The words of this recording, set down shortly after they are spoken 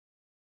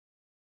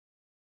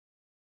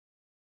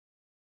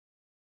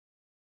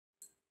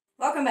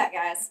Welcome back,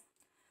 guys.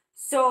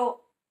 So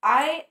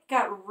I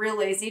got real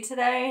lazy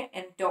today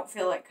and don't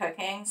feel like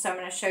cooking, so I'm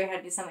going to show you how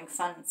to do something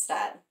fun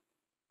instead.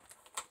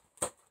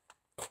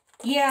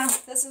 Yeah,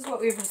 this is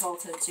what we've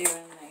resolved to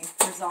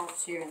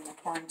in the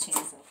quarantines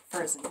of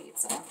frozen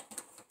pizza.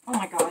 Oh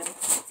my god.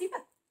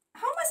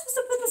 How am I supposed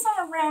to put this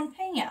on a round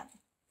pan?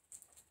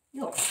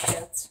 You little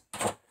shits.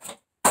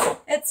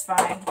 It's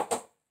fine.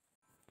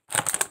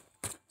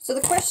 So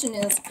the question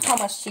is, how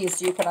much cheese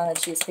do you put on a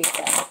cheese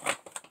pizza?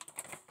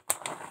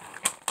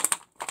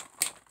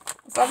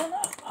 Is that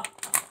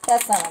enough?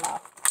 That's not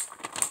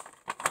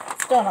enough.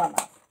 Still not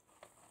enough.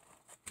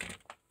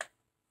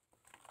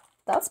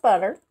 That's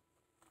better.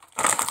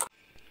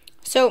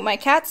 So my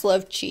cats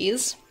love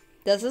cheese.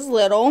 This is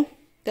Little.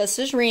 This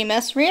is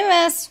Remus.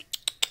 Remus!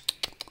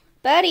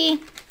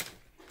 Buddy!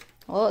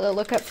 Oh, they'll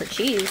look up for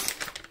cheese.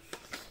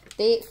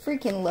 They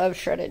freaking love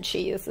shredded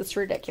cheese. It's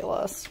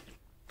ridiculous.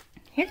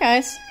 Here,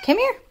 guys. Come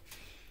here.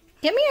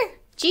 Come here.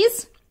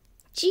 Cheese.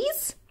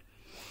 Cheese.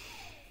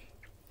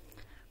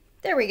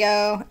 There we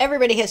go.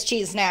 Everybody has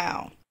cheese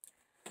now.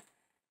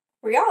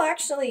 Were y'all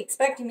actually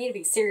expecting me to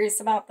be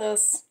serious about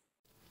this?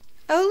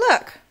 Oh,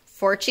 look.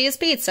 4 cheese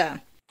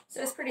pizza.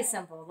 So it's pretty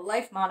simple. The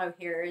life motto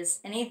here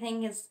is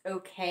anything is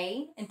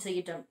okay until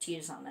you dump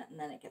cheese on it, and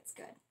then it gets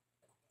good.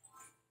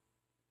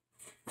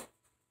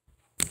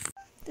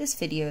 This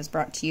video is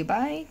brought to you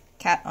by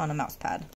Cat on a Mousepad.